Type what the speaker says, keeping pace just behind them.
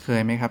เค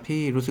ยไหมครับ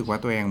ที่รู้สึกว่า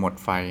ตัวเองหมด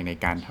ไฟใน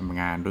การทำ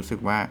งานรู้สึก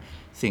ว่า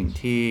สิ่ง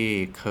ที่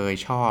เคย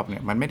ชอบเนี่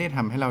ยมันไม่ได้ท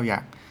ำให้เราอย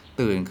าก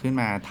ตื่นขึ้น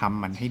มาท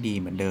ำมันให้ดี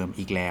เหมือนเดิม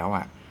อีกแล้วอ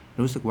ะ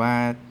รู้สึกว่า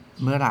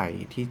เมื่อไหร่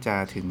ที่จะ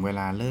ถึงเว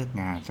ลาเลิก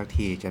งานสัก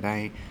ทีจะได้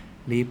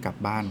รีบกลับ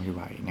บ้านไ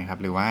วๆนะครับ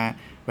หรือว่า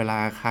เวลา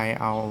ใคร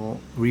เอา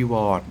รีว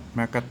อร์ดม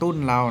ากระตุ้น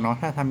เราเนาะ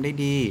ถ้าทำได้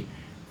ดี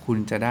คุณ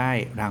จะได้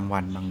รางวั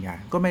ลบางอย่า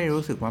งก็ไม่ได้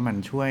รู้สึกว่ามัน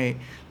ช่วย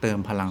เติม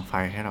พลังไฟ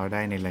ให้เราไ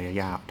ด้ในระยะ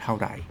ยาวเท่า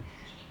ไหร่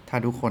ถ้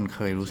าทุกคนเค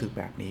ยรู้สึก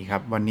แบบนี้ครั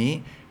บวันนี้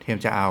เทม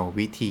จะเอา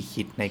วิธี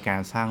คิดในกา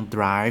รสร้าง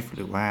drive ห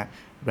รือว่า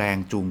แรง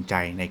จูงใจ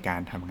ในกา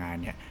รทำงาน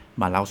เนี่ย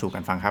มาเล่าสู่กั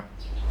นฟังครับ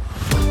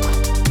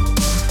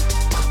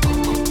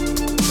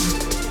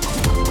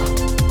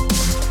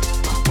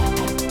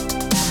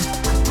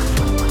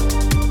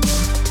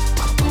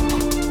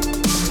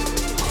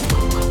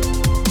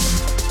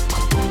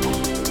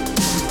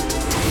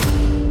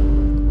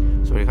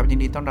สวัสดีครับยิน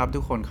ดีต้อนรับทุ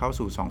กคนเข้า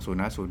สู่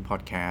2050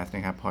 Podcast น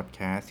ะครับ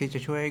Podcast ที่จะ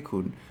ช่วยให้คุ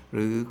ณห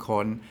รือค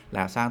นแล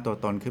ะสร้างตัว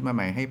ตนขึ้นมาให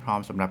ม่ให้พร้อม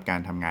สำหรับการ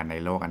ทำงานใน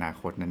โลกอนา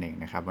คตนั่นเอง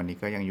นะครับวันนี้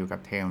ก็ยังอยู่กับ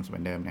เทมส์เหมื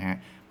อนเดิมนะฮะ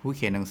ผู้เ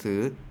ขียนหนังสือ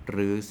ห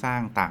รือสร้า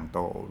งต่างโต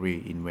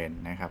Reinvent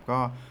นะครับก็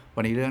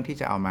วันนี้เรื่องที่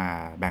จะเอามา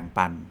แบ่ง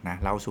ปันนะ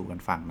เล่าสู่กัน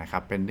ฟังนะครั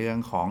บเป็นเรื่อง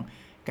ของ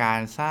กา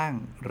รสร้าง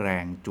แร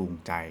งจูง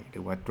ใจห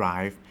รือว่า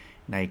drive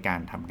ในการ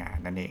ทำงาน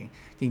นั่นเอง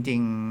จริง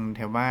ๆเท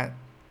มว่า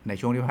ใน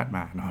ช่วงที่ผ่านม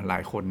าเนาะหลา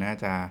ยคนน่า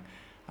จะ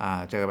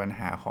เจอปัญห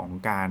าของ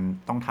การ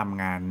ต้องท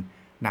ำงาน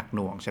หนักห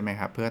น่วงใช่ไหม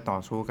ครับเพื่อต่อ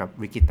สู้กับ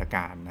วิกฤตก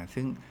ารณ์นะ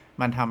ซึ่ง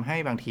มันทำให้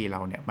บางทีเร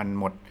าเนี่ยมัน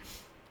ห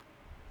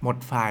มด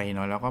ไฟเน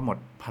าะแล้วก็หมด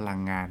พลัง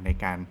งานใน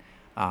การ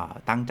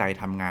ตั้งใจ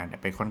ทำงานเนี่ย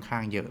ไปค่อนข้า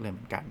งเยอะเลยเห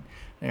มือนกัน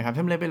นะครับท่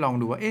านเลยไปลอง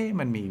ดูว่าเอ๊ะ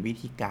มันมีวิ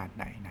ธีการ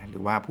ไหนนะหรื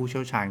อว่าผู้เ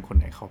ชี่ยวชาญคน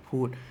ไหนเขาพู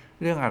ด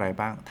เรื่องอะไร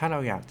บ้างถ้าเรา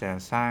อยากจะ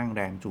สร้างแ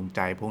รงจูงใจ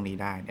พวกนี้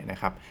ได้เนี่ยนะ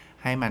ครับ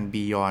ให้มัน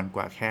บียอนก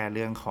ว่าแค่เ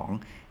รื่องของ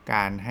ก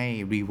ารให้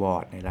รีวอ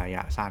ร์ดในระย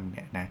ะสั้นเ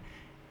นี่ยนะ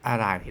อะ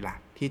ไรล่ะ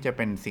ที่จะเ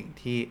ป็นสิ่ง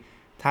ที่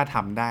ถ้าท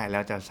ำได้แล้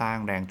วจะสร้าง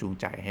แรงจูง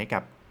ใจให้กั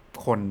บ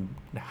คน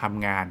ท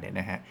ำงานเนี่ย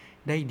นะฮะ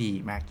ได้ดี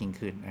มากยิ่ง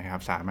ขึ้นนะครั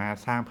บสามารถ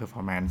สร้าง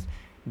performance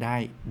ได้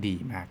ดี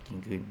มากยิ่ง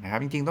ขึ้นนะครับ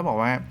จริงๆต้องบอก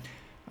ว่า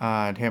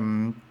เทม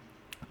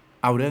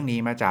เอาเรื่องนี้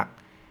มาจาก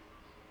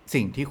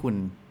สิ่งที่คุณ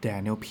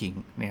Daniel Pink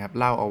นะครับ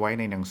เล่าเอาไว้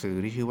ในหนังสือ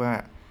ที่ชื่อว่า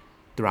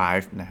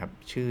Drive นะครับ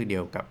ชื่อเดี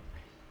ยวกับ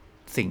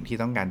สิ่งที่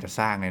ต้องการจะ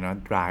สร้างเลยเนาะ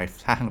Drive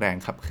สร้างแรง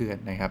ขับเคลื่อน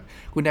นะครับ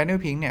คุณ Daniel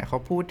Pink เนี่ยเขา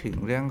พูดถึง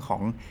เรื่องขอ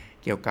ง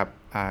เกี่ยวกับ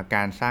ก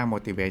ารสร้าง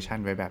motivation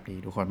ไว้แบบนี้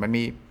ทุกคนมัน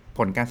มีผ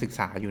ลการศึกษ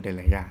าอยู่ในห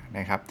ลายอย่าง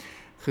นะครับ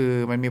คือ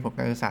มันมีผลก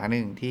ารศึกษาห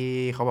นึ่งที่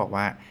เขาบอก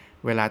ว่า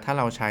เวลาถ้า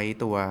เราใช้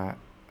ตัว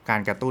กา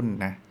รกระตุ้น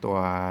นะตัว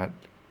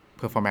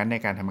performance ใน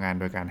การทำงาน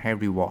โดยการให้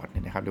reward เ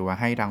นี่ยนะครับหรือว่า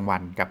ให้รางวั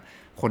ลกับ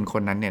คนค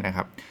นนั้นเนี่ยนะค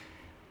รับ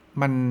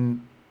มัน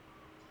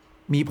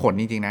มีผล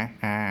จริงๆนะ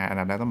อัน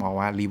นั้นต้องบอก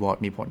ว่า reward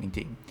มีผลจ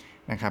ริง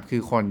ๆนะครับคื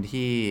อคน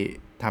ที่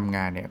ทำง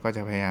านเนี่ยก็จ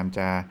ะพยายามจ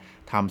ะ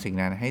ทำสิ่ง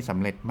นั้นให้สำ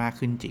เร็จมาก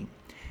ขึ้นจริง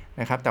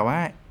นะครับแต่ว่า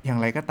อย่าง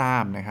ไรก็ตา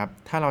มนะครับ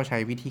ถ้าเราใช้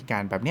วิธีกา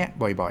รแบบเนี้ย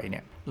บ่อยๆเนี่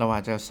ยเราอ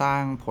าจจะสร้า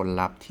งผล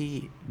ลัพธ์ที่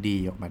ดี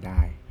ออกมาไ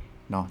ด้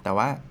เนาะแต่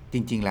ว่าจ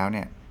ริงๆแล้วเ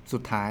นี่ยสุ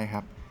ดท้ายค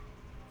รับ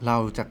เรา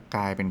จะก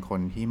ลายเป็นค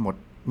นที่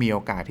มีโอ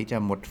กาสที่จะ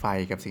หมดไฟ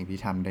กับสิ่งที่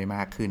ทำได้ม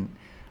ากขึ้น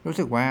รู้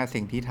สึกว่า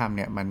สิ่งที่ทำเ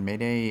นี่ยมันไม่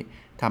ได้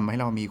ทำให้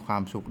เรามีควา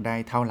มสุขได้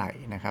เท่าไหร่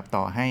นะครับ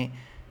ต่อให้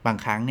บาง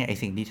ครั้งเนี่ยไอ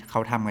สิ่งที่เขา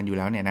ทำกันอยู่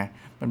แล้วเนี่ยนะ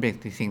มันเป็น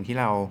สิ่งที่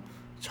เรา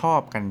ชอ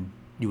บกัน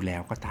อยู่แล้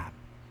วก็ตาม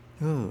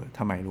ท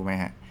ำไมรู้ไหม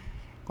ฮะ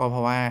ก็เพร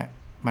าะว่า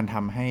มันท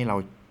ำให้เรา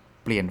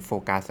เปลี่ยนโฟ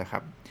กัสค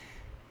รับ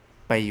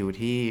ไปอยู่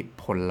ที่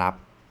ผลลัพ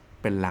ธ์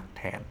เป็นหลักแ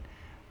ทน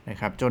นะ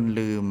ครับจน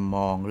ลืมม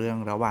องเรื่อง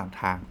ระหว่าง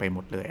ทางไปหม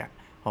ดเลยอะ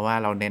เพราะว่า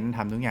เราเน้นท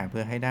ำทุกอย่างเ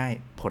พื่อให้ได้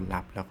ผล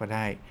ลัพธ์แล้วก็ไ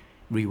ด้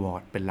รีวอ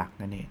ร์ดเป็นหลัก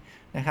นั่นเอง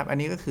นะครับอัน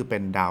นี้ก็คือเป็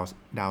น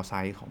ดาวไซ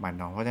ด์ของมัน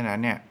เนาะเพราะฉะนั้น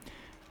เนี่ย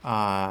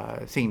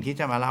สิ่งที่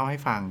จะมาเล่าให้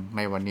ฟังใ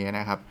นวันนี้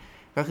นะครับ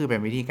ก็คือเป็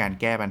นวิธีการ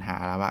แก้ปัญหา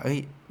แล้วว่า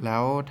แล้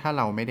วถ้าเ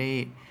ราไม่ได้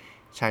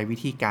ใช้วิ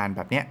ธีการแ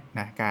บบเนี้ย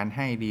นะการใ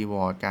ห้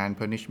reward การ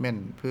punishment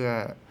เพื่อ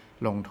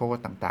ลงโทษ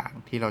ต่าง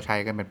ๆที่เราใช้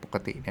กันเป็นปก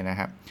ติเนี่ยนะ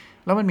ครับ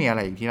แล้วมันมีอะไร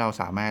อีกที่เรา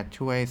สามารถ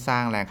ช่วยสร้า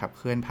งแรงขับเ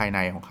คลื่อนภายใน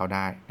ของเขาไ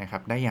ด้นะครั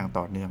บได้อย่าง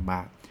ต่อเนื่องบ้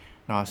าง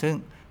เนาะซึ่ง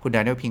คุณ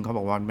Daniel Pink เขาบ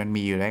อกว่ามัน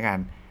มีอยู่ด้วยกัน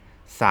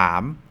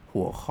3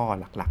หัวข้อ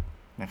หลัก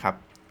ๆนะครับ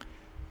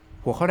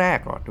หัวข้อแรก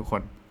ก่อนทุกค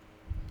น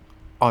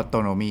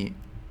autonomy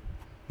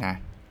นะ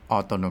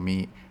autonomy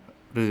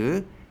หรือ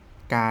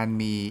การ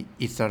มี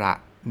อิสระ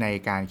ใน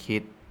การคิ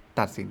ด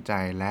ตัดสินใจ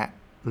และ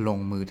ลง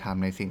มือท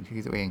ำในสิ่งที่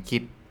ตัวเองคิ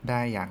ดได้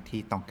อย่างที่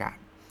ต้องการ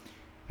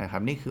นะครั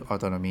บนี่คือ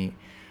autonomy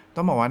ต้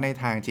องบอกว่าใน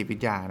ทางจิตวิท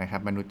ยานะครั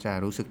บมนุษย์จะ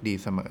รู้สึกดี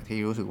เสมอที่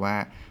รู้สึกว่า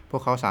พว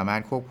กเขาสามาร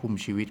ถควบคุม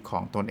ชีวิตขอ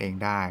งตนเอง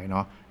ได้เน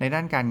าะในด้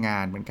านการงา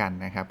นเหมือนกัน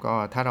นะครับก็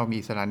ถ้าเรามี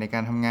อิสระในกา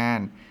รทำงาน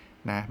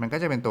นะมันก็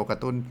จะเป็นตัวกระ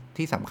ตุ้น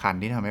ที่สำคัญ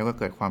ที่ทำให้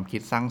เกิดความคิ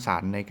ดสร้างสร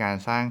รค์ในการ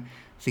สร้าง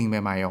สิ่งใ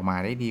หม่ๆออกมา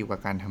ได้ดีกว่า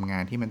การทำงา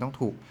นที่มันต้อง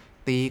ถูก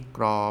ตีก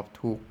รอบ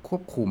ถูกคว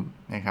บคุม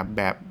นะครับแ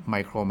บบไม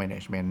โครแมネ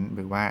จเมนต์ห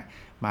รือว่า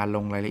มาล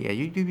งรายละเอียด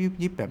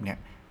ยิบแบบเนี้ย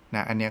น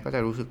ะอันเนี้ยก็จะ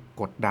รู้สึก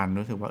กดดัน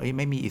รู้สึกว่าไ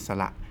ม่มีอิส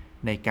ระ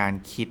ในการ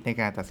คิดใน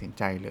การตัดสินใ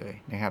จเลย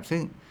นะครับซึ่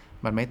ง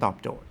มันไม่ตอบ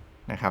โจทย์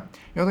นะครับผ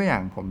มยกตัวอ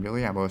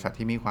ย่างบริษัท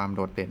ที่มีความโ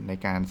ดดเด่นใน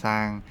การสร้า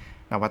ง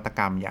นวัตก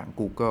รรมอย่าง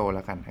Google แ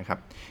ล้วกันนะครับ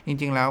จ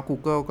ริงๆแล้ว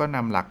Google ก็น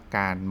ำหลักก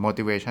าร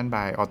motivation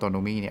by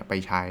autonomy เนี่ยไป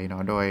ใช้เนา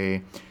ะโดย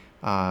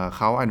เ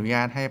ขาอนุญ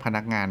าตให้พ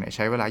นักงานใ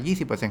ช้เวลา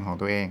 20% ของ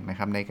ตัวเองนะค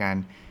รับในการ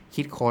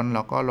คิดค้นแ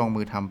ล้วก็ลง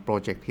มือทำโปร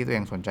เจกต์ที่ตัวเอ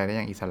งสนใจได้อ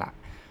ย่างอิสระ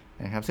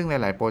นะครับซึ่งห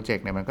ลายๆโปรเจก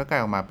ต์เนี่ยมันก็กลาย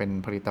ออกมาเป็น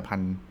ผลิตภัณ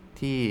ฑ์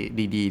ที่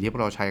ดีๆที่พว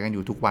กเราใช้กันอ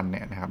ยู่ทุกวันเ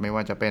นี่ยนะครับไม่ว่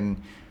าจะเป็น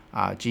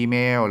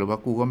Gmail หรือว่า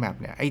Google Map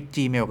เนี่ยไอ้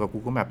Gmail กับ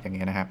Google Map อย่างเ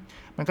งี้ยนะครับ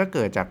มันก็เ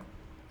กิดจาก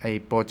ไอ้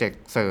โปรเจก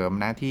ต์เสริม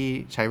นะที่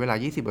ใช้เวลา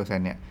 20% เ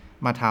นี่ย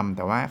มาทำแ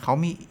ต่ว่าเขา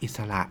มีอิส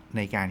ระใ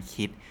นการ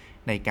คิด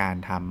ในการ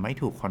ทำไม่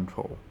ถูกคอนโทร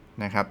ล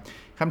นะครับ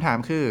คำถาม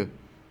คือ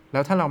แล้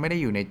วถ้าเราไม่ได้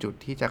อยู่ในจุด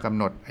ที่จะกำ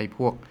หนดไอ้พ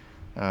วก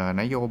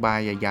นโยบาย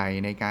ใหญ่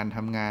ๆในการท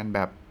ำงานแบ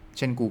บเ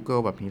ช่น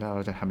Google แบบนี้เร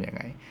าจะทำยังไ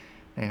ง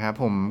นะครับ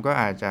ผมก็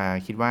อาจจะ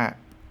คิดว่า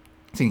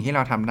สิ่งที่เร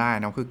าทำได้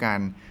นะคือการ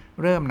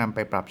เริ่มนำไป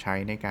ปรับใช้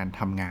ในการ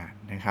ทำงาน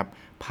นะครับ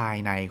ภาย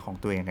ในของ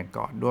ตัวเองกัน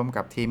ก่อนร่วม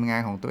กับทีมงา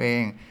นของตัวเอ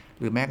ง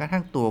หรือแม้กระทั่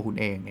งตัวคุณ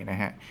เองเนี่ยน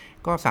ะฮะ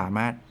ก็สาม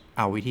ารถเ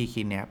อาวิธี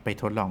คิดเนี้ยไป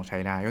ทดลองใช้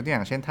ได้ยกตัวอย่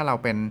างเช่นถ้าเรา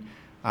เป็น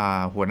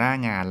หัวหน้า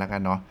งานแล้วกั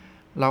นเนาะ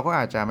เราก็อ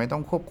าจจะไม่ต้อ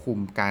งควบคุม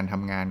การท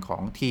ำงานขอ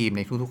งทีมใ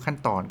นทุกๆขั้น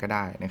ตอนก็ไ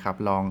ด้นะครับ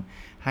ลอง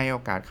ให้โอ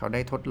กาสเขาไ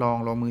ด้ทดลอง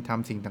ลงมือท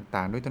ำสิ่งต่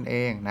างๆด้วยตนเอ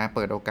งนะเ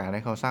ปิดโอกาสใ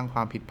ห้เขาสร้างคว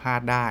ามผิดพลา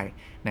ดได้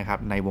นะครับ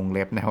ในวงเ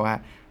ล็บนะว่า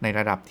ในร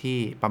ะดับที่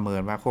ประเมิ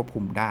นว่าควบคุ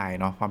มได้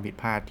เนาะความผิด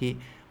พลาดที่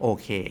โอ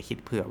เคคิด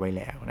เผื่อไว้แ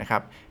ล้วนะครั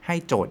บให้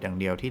โจทย์อย่าง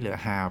เดียวที่เหลือ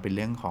how เป็นเ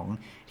รื่องของ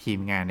ทีม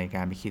งานในก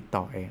ารไปคิด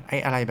ต่อเอง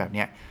อะไรแบบเ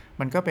นี้ย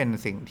มันก็เป็น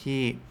สิ่ง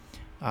ที่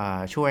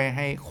ช่วยใ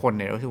ห้คนเ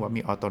นี่ยรู้สึกว่า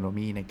มีออโตโน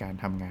มีในการ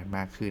ทำงานม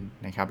ากขึ้น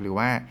นะครับหรือ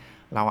ว่า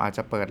เราอาจจ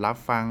ะเปิดรับ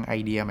ฟังไอ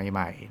เดียใ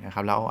หม่ๆนะค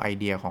รับแล้วเอาไอ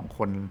เดียของค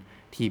น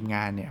ทีมง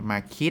านเนี่ยมา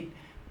คิด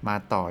มา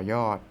ต่อย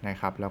อดนะ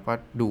ครับแล้วก็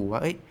ดูว่า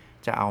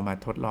จะเอามา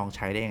ทดลองใ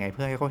ช้ได้ยังไงเ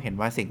พื่อให้เขาเห็น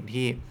ว่าสิ่ง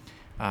ที่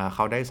เข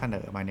าได้เสน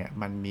อมาเนี่ย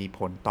มันมีผ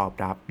ลตอบ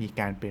รับมี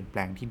การเปลี่ยนแปล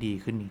งที่ดี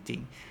ขึ้นจริ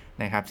ง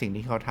ๆนะครับสิ่ง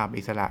ที่เขาทำ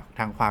อิสระท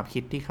างความคิ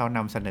ดที่เขาน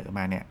ำเสนอม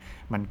าเนี่ย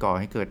มันก่อ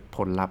ให้เกิดผ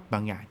ลลัพธ์บา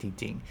งอย่างจ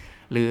ริง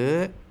ๆหรือ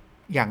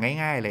อย่าง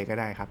ง่ายๆเลยก็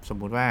ได้ครับสม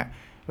มุติว่า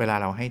เวลา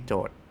เราให้โจ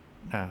ทย์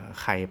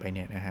ใครไปเ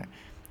นี่ยนะฮะ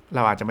เร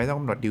าอาจจะไม่ต้อง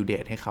กำหนดดิวเด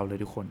ทให้เขาเลย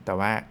ทุกคนแต่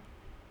ว่า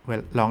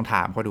ลองถ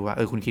ามเขาดูว่า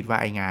คุณคิดว่า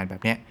ไองานแบ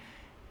บเนี้ย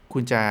คุ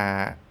ณจะ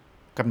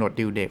กำหนด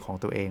ดิวเดทของ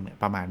ตัวเองเนี่ย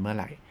ประมาณเมื่อไ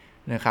หร่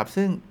นะครับ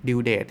ซึ่งดิว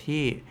เดท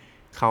ที่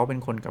เขาเป็น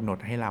คนกำหนด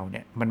ให้เราเ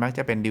นี่ยมันมักจ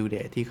ะเป็นดิวเด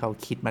ทที่เขา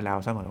คิดมาแล้ว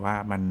เสมอว่า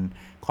มัน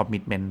คอมมิ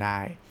ตเมนต์ได้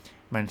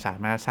มันสา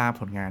มารถสร้าง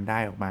ผลงานได้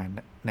ออกมา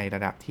ในร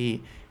ะดับที่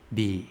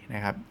ดีน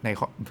ะครับ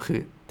คือ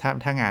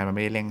ถ้างานมันไ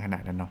ม่ได้เร่งขนา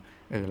ดนั้นเนาะ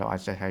เราอา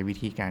จจะใช้วิ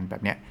ธีการแบ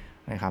บเนี้ย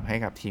นะครับให้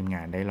กับทีมง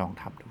านได้ลอง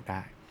ทำดูไ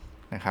ด้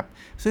นะครับ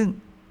ซึ่ง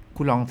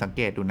คุณลองสังเ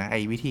กตดูนะไ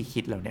อ้วิธี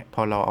คิดเราเนี่ยพ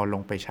อเราเอาล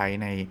งไปใช้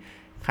ใน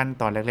ขั้น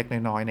ตอนเล็กๆ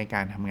น้อยๆในก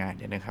ารทำงาน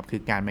เนี่ยนะครับคื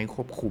อการไม่ค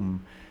วบคุม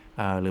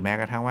หรือแม้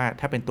กระทั่งว่า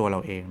ถ้าเป็นตัวเรา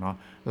เองเนาะ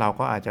เรา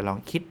ก็อาจจะลอง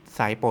คิดไซ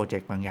ต์โปรเจก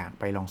ต์บางอย่าง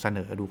ไปลองเสน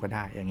อดูก็ไ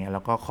ด้อย่างเงี้ยแล้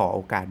วก็ขอโอ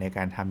กาสในก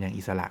ารทำอย่าง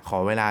อิสระขอ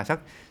เวลาสัก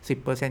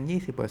 10%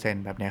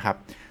 20% แบบเนี้ยครับ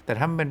แต่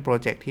ถ้ามันเป็นโปร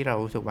เจกต์ที่เรา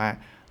รู้สึกว่า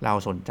เรา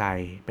สนใจ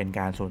เป็น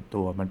การส่วน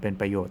ตัวมันเป็น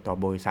ประโยชน์ต่อ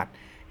บริษัท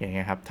อย่างเ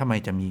งี้ยครับทำไม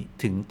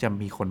ถึงจะ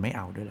มีคนไม่เ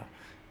อาด้วยเหรอ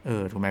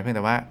ถูกไหมเพียงแ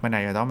ต่ว่ามันอ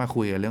าจจะต้องมา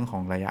คุยกันเรื่องขอ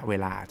งระยะเว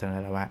ลาจน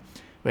แล้วว่า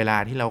เวลา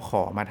ที่เราข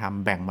อมาท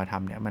ำแบ่งมาท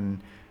ำเนี่ย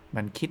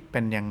มันคิดเป็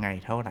นยังไง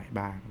เท่าไหร่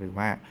บ้างหรือ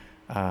ว่า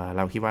เ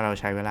ราคิดว่าเรา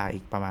ใช้เวลาอี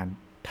กประมาณ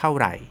เท่า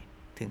ไหร่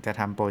ถึงจะ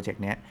ทำโปรเจก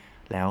ต์เนี้ย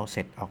แล้วเส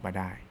ร็จออกมา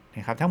ได้น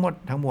ะครับทั้งหมด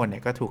ทั้งมวลเนี่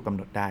ยก็ถูกกำห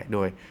นดได้โด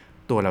ย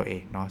ตัวเราเอ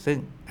งเนาะซึ่ง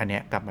อันเนี้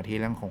ยกลับมาที่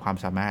เรื่องของความ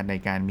สามารถใน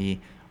การมี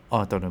ออ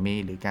โตโนมี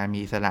หรือการมี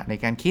อิสระใน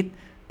การคิด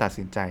ตัด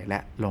สินใจและ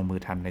ลงมือ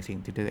ทำในสิ่ง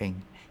ที่ตัวเอง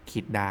คิ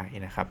ดได้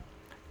นะครับ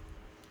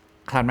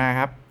ถัดมา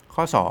ครับ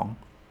ข้อ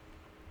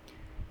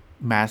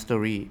 2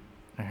 mastery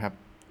นะครับ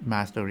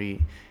mastery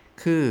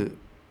คือ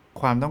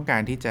ความต้องกา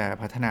รที่จะ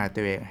พัฒนาตั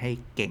วเองให้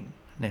เก่ง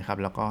นะครับ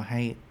แล้วก็ใ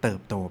ห้เติ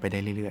บโตไปได้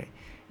เรื่อย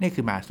ๆนี่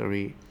คือ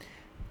mastery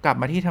กลับ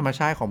มาที่ธรรมช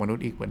าติของมนุษ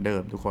ย์อีกเหมือนเดิ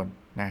มทุกคน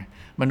นะ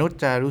มนุษย์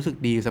จะรู้สึก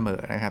ดีเสม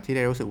อนะครับที่ไ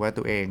ด้รู้สึกว่า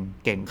ตัวเอง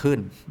เก่งขึ้น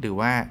หรือ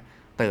ว่า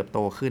เติบโต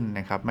ขึ้น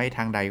นะครับไม่ท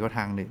างใดก็ท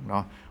างหนึ่งเนา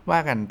ะว่า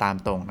กันตาม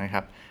ตรงนะค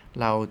รับ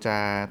เราจะ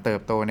เติ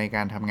บโตในก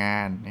ารทำงา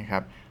นนะครั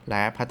บแล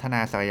ะพัฒนา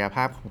ศักยภ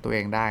าพของตัวเอ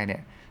งได้เนี่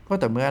ยก็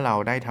แต่เมื่อเรา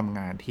ได้ทำง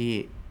านที่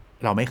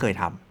เราไม่เคย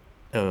ท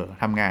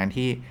ำทำงาน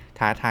ที่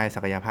ท้าทายศั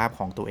กยภาพข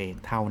องตัวเอง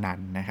เท่านั้น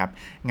นะครับ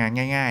งาน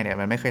ง่ายๆเนี่ย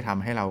มันไม่เคยท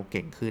ำให้เราเ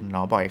ก่งขึ้นเน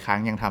าะบ่อยครั้ง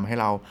ยังทำให้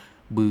เรา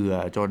เบื่อ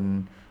จน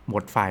หม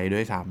ดไฟด้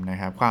วยซ้ำนะ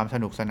ครับความส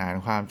นุกสนาน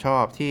ความชอ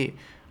บที่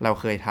เรา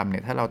เคยทำเนี่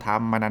ยถ้าเราท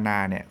ำมานา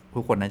นๆเนี่ยทุ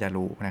กคนน่าจะ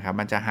รู้นะครับ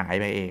มันจะหาย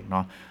ไปเองเน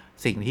าะ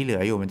สิ่งที่เหลื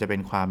ออยู่มันจะเป็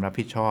นความรับ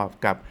ผิดชอบ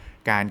กับ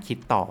การคิด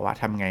ต่อว่า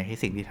ทำไงให้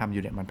สิ่งที่ทำอ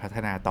ยู่เนี่ยมันพัฒ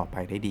นาต่อไป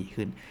ได้ดี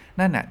ขึ้น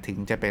นั่นน่ะถึง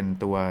จะเป็น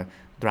ตัว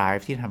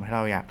drive ที่ทำให้เร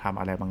าอยากทำ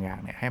อะไรบางอย่าง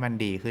เนี่ยให้มัน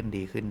ดีขึ้น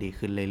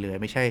เรื่อย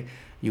ๆไม่ใช่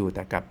อยู่แ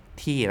ต่กับ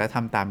ที่แล้วท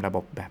ำตามระบ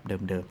บแบบ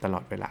เดิมๆตลอ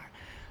ดเวลา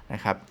น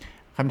ะครับ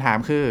คำถาม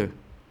คือ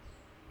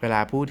เวลา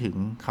พูดถึง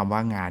คำว่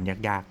างาน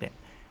ยากๆเนี่ย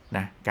น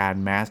ะการ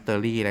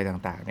mastery อะไร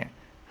ต่างๆเนี่ย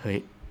เฮ้ย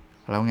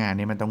แล้วงาน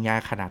นี้มันต้องยา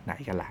กขนาดไหน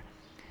กันล่ะ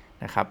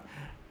นะครับ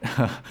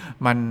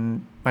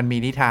มันมี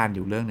นิทานอ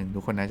ยู่เรื่องหนึ่งทุ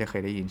กคนน่าจะเค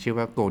ยได้ยินชื่อ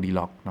ว่า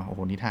Goldilocks เนาะโอ้โห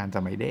นิทานส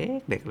มัย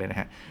เด็กๆเลยนะ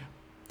ฮะ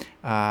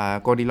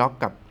Goldilocks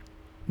กับ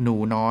หนู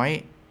น้อย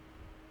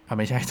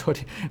ไม่ใช่โทษ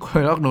ทีค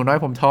นลอกหนูน้อย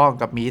ผมทอง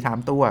กับหมี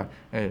3ตัว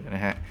น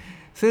ะฮะ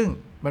ซึ่ง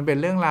มันเป็น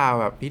เรื่องราว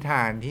แบบนิท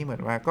านที่เหมือ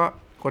นว่าก็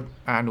คน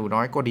หนูน้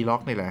อยโกดิล็อ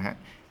กนี่แหละฮะ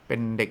เป็น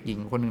เด็กหญิง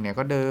คนหนึ่งเนี่ย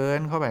ก็เดิน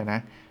เข้าไปนะ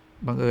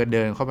บังเอิญเ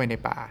ดินเข้าไปใน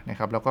ป่านะค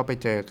รับแล้วก็ไป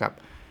เจอกับ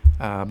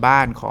บ้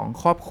านของ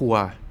ครอบครัว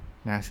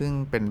นะซึ่ง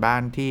เป็นบ้า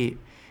นที่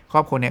คร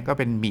อบครัวเนี้ยก็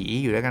เป็นหมี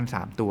อยู่ด้วยกัน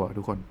3ตัว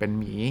ทุกคนเป็น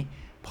หมี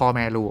พ่อแ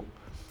ม่ลูก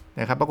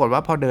นะครับปรากฏว่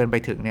าพอเดินไป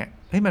ถึงเนี่ย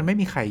เฮ้ยมันไม่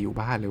มีใครอยู่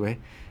บ้านเลยเว้ย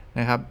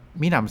นะครับ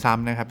มีหนำซ้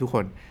ำนะครับทุกค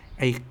น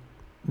ไอ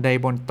ใน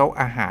บนโต๊ะ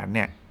อาหารเ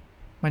นี่ย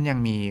มันยัง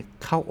มี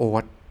ข้าวโอ๊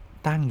ต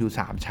ตั้งอยู่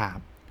3ชาม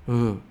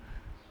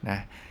นะ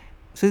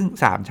ซึ่ง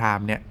3ชาม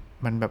เนี่ย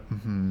มันแบบ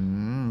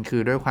คื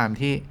อด้วยความ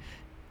ที่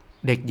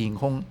เด็กหญิง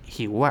คง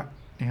หิวอะ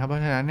นะครับเพรา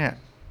ะฉะนั้นเนี่ย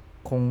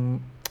คง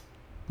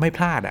ไม่พ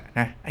ลาดอะ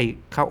นะไอ้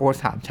ข้าวโอ๊ต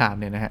3ชาม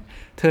เนี่ยนะฮะ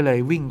เธอเลย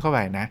วิ่งเข้าไป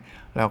นะ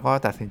แล้วก็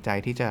ตัดสินใจ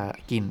ที่จะ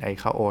กินไอ้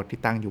ข้าวโอ๊ตที่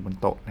ตั้งอยู่บน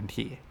โต๊ะทัน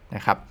ทีน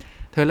ะครับ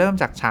เธอเริ่ม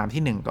จากชาม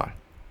ที่1ก่อน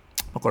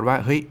ปรากฏว่า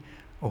เฮ้ย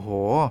โอ้โห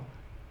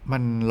มั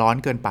นร้อน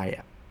เกินไปอ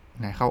ะ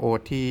นะข้าวโอ๊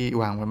ตที่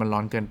วางไว้มันร้อ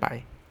นเกินไป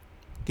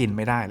กินไ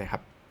ม่ได้เลยครั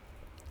บ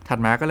ถัด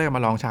มาก็เลยม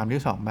าลองชาม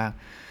ที่2บ้าง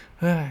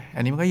เฮ้ยอั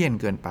นนี้มันก็เย็น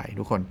เกินไป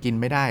ทุกคนกิน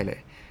ไม่ได้เลย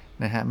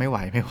นะฮะไม่ไหว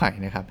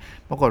นะครับ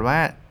ปรากฏว่า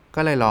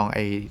ก็เลยลองไ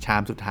อ้ชา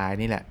มสุดท้าย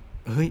นี่แหละ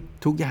เฮ้ย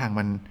ทุกอย่าง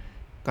มัน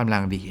กำลั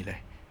งดีเลย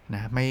น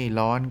ะไม่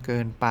ร้อนเกิ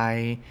นไป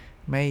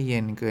ไม่เย็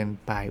นเกิน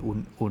ไป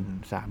อุ่น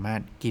ๆสามาร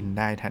ถกินไ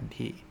ด้ทัน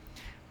ที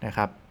นะค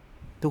รับ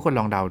ทุกคนล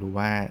องเดาดู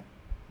ว่า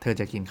เธอ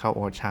จะกินข้าวโ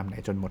อ๊ตชามไหน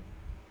จนหมด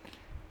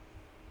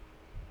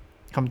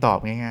คำตอบ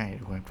ง่ายๆ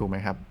ถูกไหม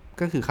ครับ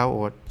ก็คือข้าวโ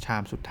อ๊ตชา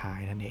มสุดท้าย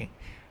นั่นเอง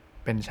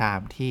เป็นชาม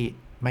ที่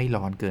ไม่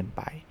ร้อนเกินไ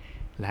ป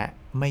และ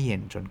ไม่เย็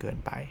นจนเกิน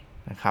ไป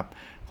นะครับ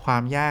ควา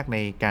มยากใน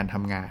การท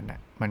ำงานน่ะ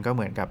มันก็เห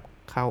มือนกับ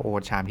ข้าวโอ๊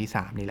ตชามที่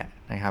3นี่แหละ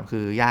นะครับคื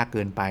อยากเ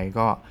กินไป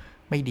ก็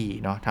ไม่ดี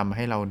เนาะทำใ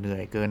ห้เราเหนื่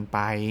อยเกินไป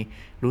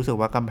รู้สึก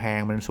ว่ากำแพง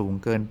มันสูง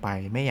เกินไป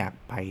ไม่อยาก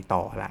ไป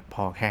ต่อละพ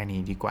อแค่นี้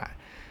ดีกว่า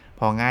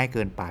พอง่ายเ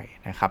กินไป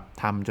นะครับ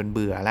ทำจนเ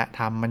บื่อและ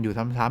ทำมันอยู่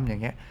ซ้ำๆอย่า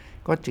งเงี้ย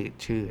ก็จืด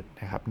ชืด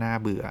นะครับน่า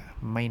เบื่อ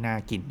ไม่น่า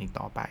กินอีก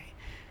ต่อไป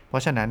เพรา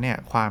ะฉะนั้นเนี่ย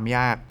ความย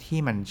ากที่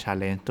มัน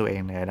challenge ตัวเอ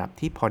งในระดับ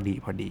ที่พอ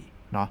ดี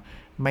เนาะ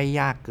ไม่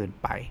ยากเกิน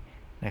ไป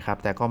นะครับ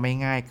แต่ก็ไม่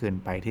ง่ายเกิน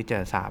ไปที่จะ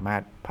สามาร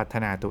ถพัฒ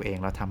นาตัวเอง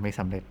แล้วทำให้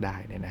สำเร็จได้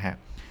เนี่ยนะฮะ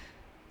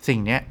สิ่ง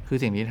นี้คือ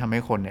สิ่งที่ทำใ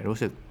ห้คนเนี่ยรู้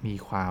สึกมี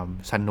ความ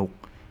สนุก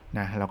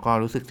นะแล้วก็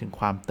รู้สึกถึง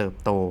ความเติบ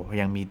โต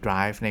ยังมี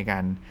drive ในกา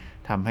ร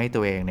ทำให้ตั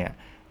วเองเนี่ย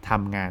ท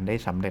ำงานได้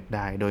สำเร็จไ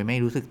ด้โดยไม่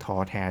รู้สึกท้อ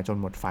แท้จน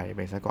หมดไฟไ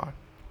ปซะก่อน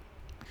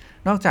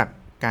นอกจาก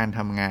การท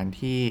ำงาน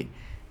ที่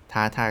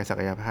ท้าทายศั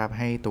กยภาพใ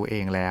ห้ตัวเอ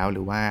งแล้วห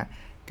รือว่า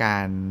กา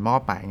รมอ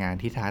บหมายงาน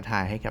ที่ท้าทา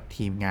ยให้กับ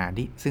ทีมงาน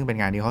ที่ซึ่งเป็น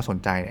งานที่เขาสน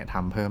ใจเนี่ยท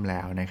ำเพิ่มแ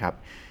ล้วนะครับ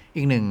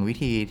อีกหนึ่งวิ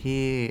ธี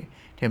ที่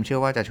เทมเชื่อ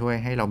ว่าจะช่วย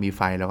ให้เรามีไ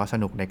ฟแล้วก็ส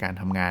นุกในการ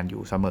ทำงานอ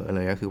ยู่เสมอเล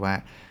ยก็คือว่า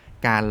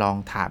การลอง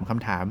ถามค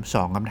ำถาม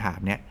2คำถาม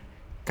เนี่ย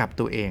กับ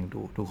ตัวเอง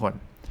ดูทุกคน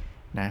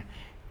นะ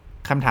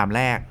คำถามแ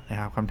รกนะ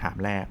ครับคำถาม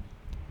แรก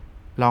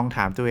ลองถ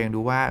ามตัวเองดู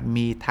ว่า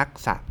มีทัก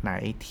ษะไหน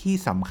ที่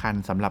สำคัญ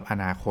สำหรับอ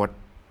นาคต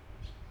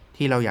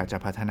ที่เราอยากจะ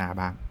พัฒนา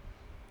บ้าง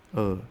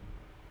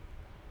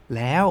แ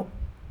ล้ว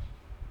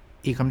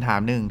อีกคำถาม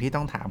หนึ่งที่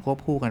ต้องถามควบ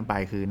คู่กันไป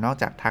คือนอก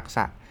จากทักษ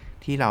ะ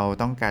ที่เรา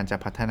ต้องการจะ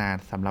พัฒนา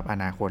สำหรับอ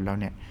นาคตแล้ว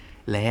เนี่ย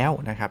แล้ว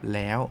นะครับแ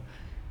ล้ว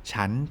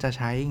ฉันจะใ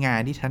ช้งาน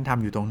ที่ฉันท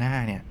ำอยู่ตรงหน้า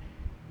เนี่ย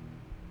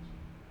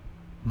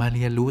มาเ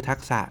รียนรู้ทั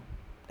กษะ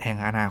แห่ง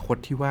อนาคต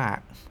ที่ว่า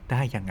ไ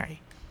ด้ยังไง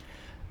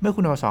เมื่อ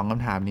คุณเอา2ค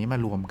ำถามนี้มา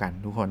รวมกัน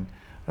ทุกคน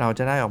เราจ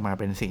ะได้ออกมา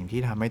เป็นสิ่งที่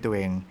ทำให้ตัวเอ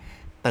ง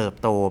เติบ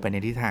โตไปใน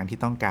ทิศทางที่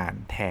ต้องการ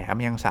แถม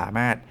ยังสาม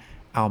ารถ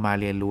เอามา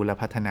เรียนรู้และ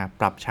พัฒนา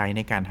ปรับใช้ใ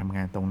นการทำง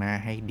านตรงหน้า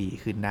ให้ดี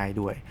ขึ้นได้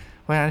ด้วย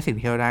เพราะฉะนั้นสิ่ง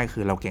ที่เราได้คื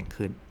อเราเก่ง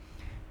ขึ้น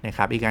นะค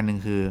รับอีกการหนึ่ง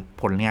คือ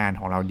ผลงาน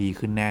ของเราดี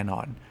ขึ้นแน่นอ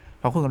น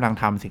เพราะคุณกำลัง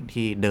ทำสิ่ง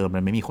ที่เดิมมั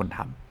นไม่มีคนท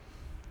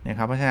ำนะค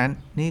รับเพราะฉะนั้น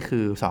นี่คื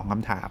อ2ค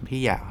ำถามที่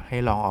อยากให้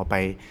ลองเอาไป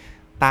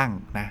ตั้ง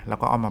นะแล้ว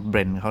ก็เอามาเบร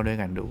นเข้าด้วย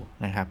กันดู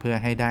นะครับเพื่อ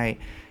ให้ได้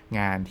ง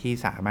านที่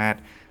สามารถ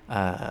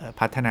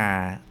พัฒนา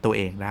ตัวเ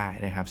องได้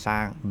นะครับสร้า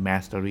ง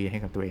mastery ให้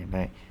กับตัวเองไ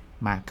ด้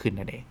มากขึ้น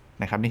นั่นเอง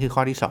นะครับนี่คือข้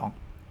อที่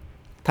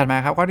2ถัดมา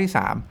ครับข้อที่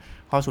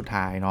3ข้อสุด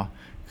ท้ายเนาะ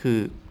คือ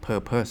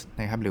purpose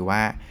นะครับหรือว่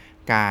า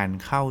การ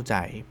เข้าใจ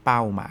เป้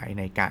าหมาย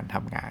ในการท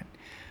ำงาน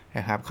น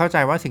ะครับเข้าใจ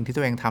ว่าสิ่งที่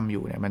ตัวเองทำอ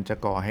ยู่เนี่ยมันจะ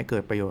ก่อให้เกิ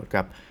ดประโยชน์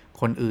กับ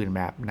คนอื่นแ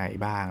บบไหน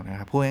บ้างนะค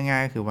รับพูดง่า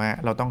ยๆคือว่า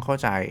เราต้องเข้า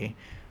ใจ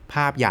ภ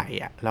าพใหญ่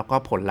อะแล้วก็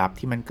ผลลัพธ์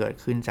ที่มันเกิด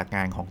ขึ้นจากง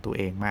านของตัวเ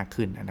องมาก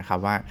ขึ้นนะครับ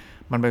ว่า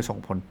มันไปส่ง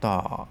ผลต่อ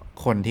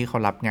คนที่เขา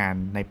รับงาน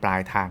ในปลา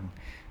ยทาง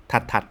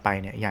ถัดๆไป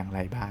เนี่ยอย่างไร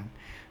บ้าง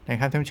นะ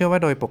ครับผมเชื่อว่า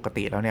โดยปก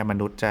ติแล้วเนี่ยม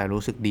นุษย์จะ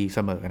รู้สึกดีเส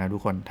มอนะทุ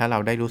กคนถ้าเรา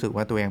ได้รู้สึก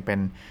ว่าตัวเองเป็น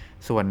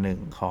ส่วนหนึ่ง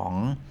ของ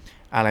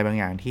อะไรบาง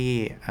อย่างที่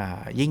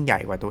ยิ่งใหญ่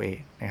กว่าตัวเอง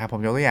นะครับผ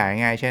มยกตัวอย่าง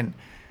ง่ายๆเช่น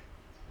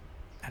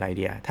อะไรเ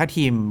ดียถ้า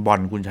ทีมบอ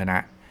ลคุณชนะ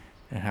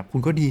นะครับคุ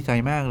ณก็ดีใจ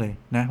มากเลย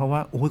นะเพราะว่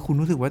าโอ้ยคุณ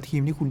รู้สึกว่าที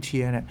มที่คุณเชี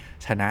ยร์เนี่ย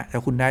ชนะแล้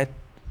วคุณไ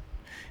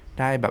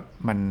ด้แบบ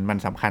มัน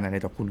สำคัญอะไร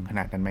ต่อคุณขน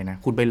าดนั้นไหมนะ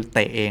คุณไปเต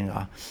ะเองเหร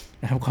อ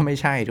นะครับก็ไม่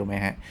ใช่ถูกไหม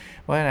ฮะ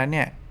เพราะฉะนั้นเ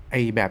นี่ยไ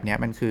อ้แบบเนี้ย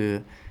มันคื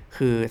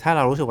อถ้าเร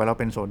ารู้สึกว่าเรา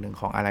เป็นส่วนหนึ่ง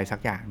ของอะไรสัก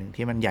อย่างหนึ่ง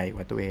ที่มันใหญ่ก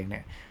ว่าตัวเองเนี่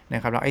ยน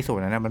ะครับแล้วไอ้ส่วน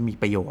นั้นมันมี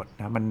ประโยชน์น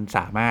ะมันส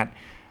ามารถ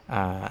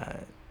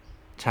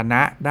ชน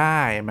ะได้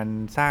มัน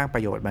สร้างปร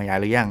ะโยชน์บางอย่าง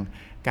หรืออย่าง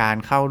การ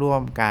เข้าร่ว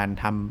มการ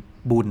ท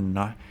ำบุญ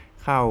เนาะ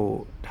เข้า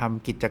ท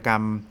ำกิจกรร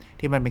ม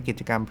ที่มันเป็นกิ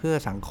จกรรมเพื่อ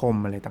สังคม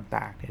อะไร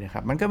ต่างๆเนี่ยนะครั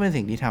บมันก็เป็น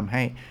สิ่งที่ทำใ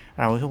ห้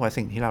เรารู้สึกว่า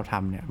สิ่งที่เราท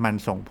ำเนี่ยมัน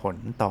ส่งผล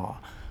ต่อ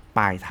ป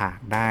ลายทาง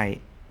ได้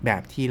แบ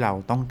บที่เรา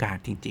ต้องการ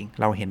จริง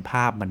ๆเราเห็นภ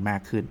าพมันมา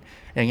กขึ้น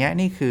อย่างเงี้ย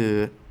นี่คือ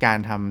การ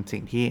ทำสิ่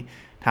งที่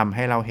ทำใ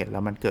ห้เราเห็นแล้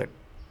วมันเกิด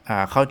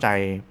เข้าใจ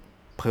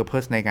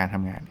purpose ในการท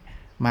ำงาน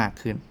มาก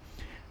ขึ้น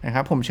นะค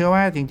รับผมเชื่อ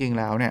ว่าจริงๆ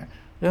แล้วเนี่ย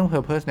เรื่อง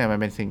purpose เนี่ยมัน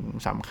เป็นสิ่ง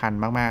สำคัญ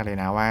มากๆเลย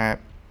นะว่า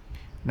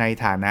ใน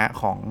ฐานะ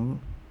ของ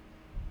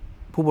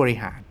ผู้บริ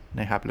หาร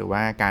นะครับหรือว่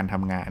าการท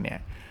ำงานเนี่ย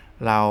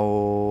เรา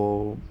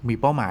มี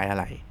เป้าหมายอะ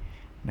ไร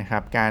นะครั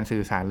บการสื่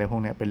อสารเรื่องพว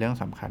กนี้เป็นเรื่อง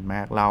สำคัญม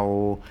ากเรา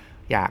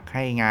อยากใ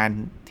ห้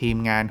ทีม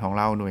งานของ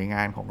เราหน่วยง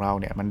านของเรา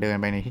เนี่ยมันเดิน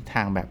ไปในทิศท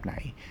างแบบไหน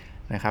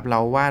นะครับเรา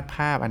วาดภ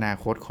าพอนา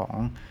คตของ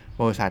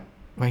บริษัท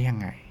ไว้ยัง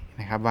ไง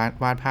นะครับ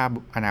วาดภาพ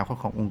อนาคต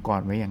ขององค์กร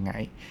ไว้ยังไง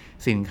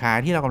สินค้า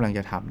ที่เรากำลังจ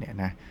ะทำเนี่ย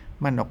นะ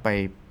มันออกไป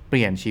เป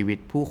ลี่ยนชีวิต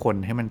ผู้คน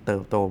ให้มันเติ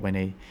บโตไปใน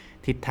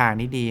ทิศทาง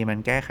ที่ดีมัน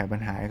แก้ไขปั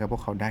ญหาให้กับพว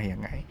กเขาได้ยั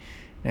งไง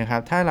นะครั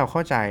บถ้าเราเข้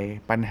าใจ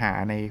ปัญหา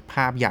ในภ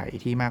าพใหญ่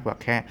ที่มากกว่า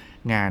แค่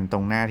งานตร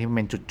งหน้าที่มันเ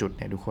ป็นจุดๆเ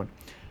นี่ยทุกคน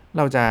เ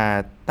ราจะ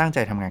ตั้งใจ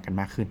ทำงานกัน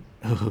มากขึ้น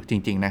จ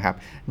ริงๆนะครับ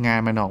งาน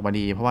มันออกมา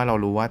ดีเพราะว่าเรา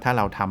รู้ว่าถ้าเ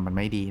ราทำมันไ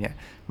ม่ดีเนี่ย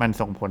มัน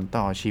ส่งผล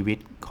ต่อชีวิต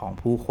ของ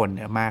ผู้คนเ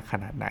นี่ยมากข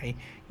นาดไหน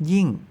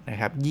ยิ่งนะ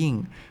ครับยิ่ง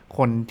ค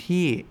น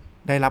ที่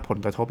ได้รับผล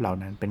กระทบเหล่า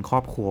นั้นเป็นครอ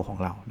บครัวของ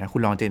เรานะคุ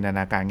ณลองจินตน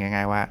าการ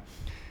ง่ายๆว่า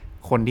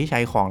คนที่ใช้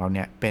ของเราเ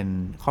นี่ยเป็น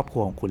ครอบครั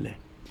วของคุณเลย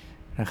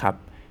นะครับ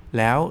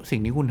แล้วสิ่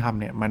งที่คุณทำ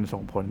เนี่ยมันส่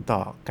งผลต่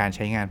อการใ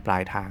ช้งานปลา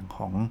ยทางข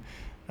อง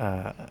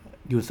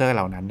ยูเซอร์เห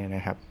ล่านั้นเนี่ยน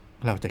ะครับ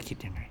เราจะคิด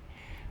ยังไง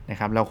นะ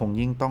ครับเราคง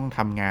ยิ่งต้องท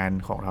ำงาน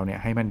ของเราเนี่ย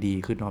ให้มันดี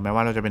ขึ้นแม้ว่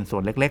าเราจะเป็นส่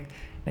วนเล็ก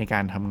ๆในกา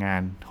รทำงา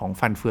นของ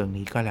ฟันเฟือง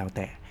นี้ก็แล้วแ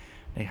ต่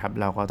นะครับ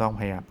เราก็ต้อง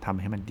พยายามทำ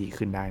ให้มันดี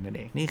ขึ้นได้นั่นเ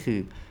องนี่คือ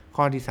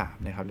ข้อที่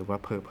3นะครับหรือว่า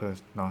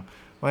purpose เนาะ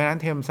เพราะฉะนั้น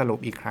เทมสรุป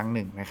อีกครั้งห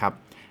นึ่งนะครับ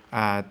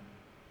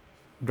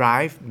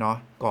drive เนาะ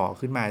ก่อ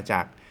ขึ้นมาจ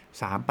าก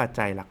3ปัจ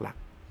จัยหลัก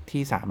ๆ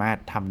ที่สามารถ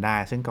ทำได้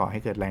ซึ่งก่อให้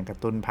เกิดแรงกระ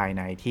ตุ้นภายใ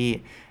นที่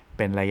เ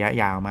ป็นระยะ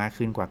ยาวมาก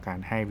ขึ้นกว่าการ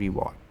ให้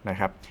reward นะ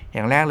ครับอ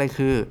ย่างแรกเลย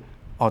คือ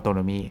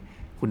autonomy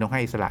คุณต้องใ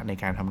ห้อิสระใน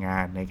การทำงา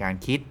นในการ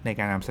คิดใน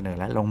การนำเสนอ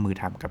และลงมือ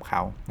ทำกับเข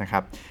านะครั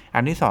บอั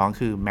นที่2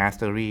คือ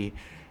mastery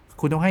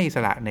คุณต้องให้อิส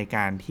ระในก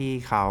ารที่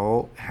เขา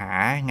หา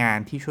งาน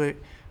ที่ช่วย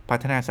พั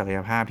ฒนาศักย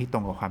ภาพที่ตร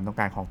งกับความต้อง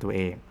การของตัวเอ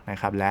งนะ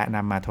ครับและน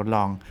ำมาทดล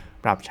อง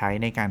ปรับใช้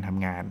ในการท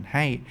ำงานใ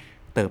ห้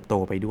เติบโต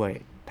ไปด้วย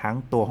ทั้ง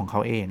ตัวของเขา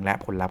เองและ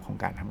ผลลัพธ์ของ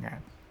การทำงาน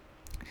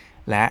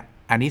และ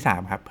อันที่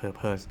3ครับ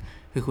purpose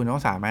คือคุณต้อ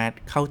งสามารถ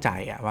เข้าใจ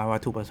ว่าวั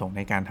ตถุประสงค์ใ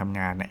นการทำ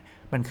งานเนี่ย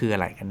มันคืออะ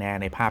ไรกันแน่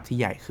ในภาพที่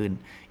ใหญ่ขึ้น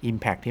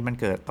Impact ที่มัน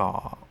เกิดต่อ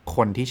ค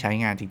นที่ใช้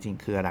งานจริง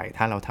ๆคืออะไร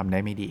ถ้าเราทำได้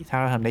ไม่ดีถ้า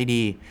เราทำได้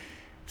ดี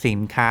สิน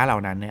ค้าเหล่า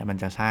นั้นเนี่ยมัน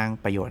จะสร้าง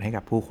ประโยชน์ให้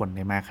กับผู้คนไ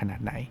ด้มากขนา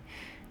ดไหน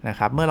นะค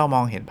รับเมื่อเราม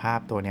องเห็นภาพ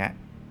ตัวเนี้ย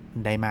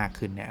ได้มาก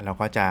ขึ้นเนี่ยเรา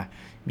ก็จะ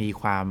มี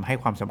ความให้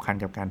ความสำคัญ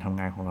กับการทำ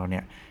งานของเราเ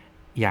นี่ย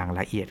อย่าง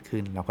ละเอียด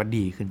ขึ้นแล้วก็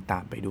ดีขึ้นตา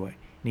มไปด้วย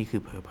นี่คื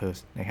อ purpose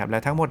นะครับและ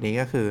ทั้งหมดนี้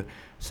ก็คือ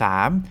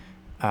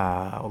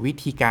3วิ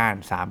ธีการ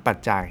3ปัจ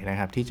จัยนะ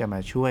ครับที่จะมา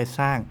ช่วย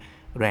สร้าง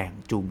แรง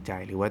จูงใจ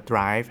หรือว่า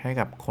drive ให้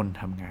กับคน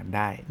ทำงานไ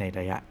ด้ในร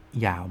ะยะ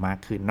ยาวมาก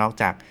ขึ้นนอก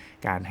จาก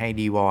การให้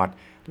reward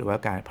หรือว่า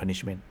การ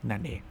punishment นั่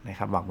นเองนะค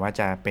รับหวังว่า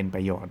จะเป็นป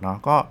ระโยชน์เนาะ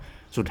ก็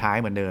สุดท้าย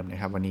เหมือนเดิมน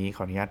ะครับวันนี้ข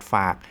ออนุญาตฝ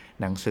าก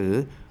หนังสือ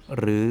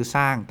หรือส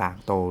ร้างต่าง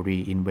โต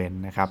reinvent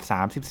นะครับ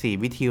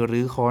34วิธี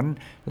รื้อค้น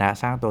และ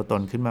สร้างตัวต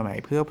นขึ้นมาใหม่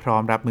เพื่อพร้อ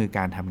มรับมือก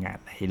ารทำงาน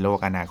ในโลก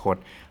อนาคต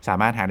สา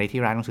มารถหาได้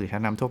ที่ร้านหนังสือชั้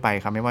นนำทั่วไป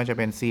ครับไม่ว่าจะเ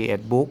ป็น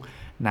C1 Book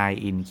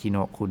 9 in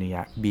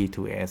Kinokuniya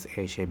B2S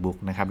Asia Book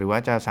นะครับหรือว่า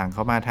จะสั่งเ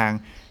ข้ามาทาง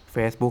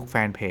Facebook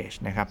Fanpage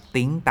นะครับ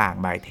ติ้งต่าง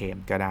by Tem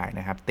ก็ได้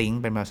นะครับติ้ง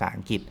เป็นภาษา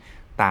อังกฤษ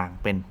ต่าง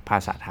เป็นภา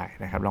ษาไทย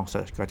นะครับลองเ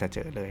สิร์ชก็จะเจ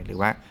อเลยหรือ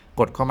ว่า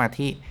กดเข้ามา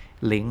ที่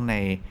ลิงก์ใน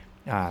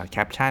แค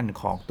ปชั่น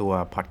ของตัว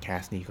พอดแค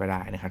สต์นี้ก็ไ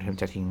ด้นะครับผม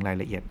จะทิ้งราย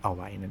ละเอียดเอาไ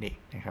ว้นั่นเอง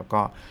นะครับ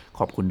ก็ข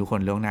อบคุณทุกค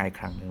นล่วงหน้าอีก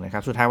ครั้งหนึ่งนะครั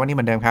บสุดท้ายวันนี้เห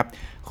มือนเดิมครับ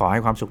ขอให้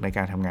ความสุขในก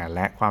ารทำงานแ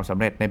ละความสำ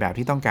เร็จในแบบ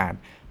ที่ต้องการ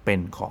เป็น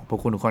ของพวก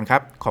คุณทุกคนครั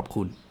บขอบ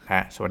คุณและ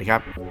สวัสดีครั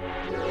บ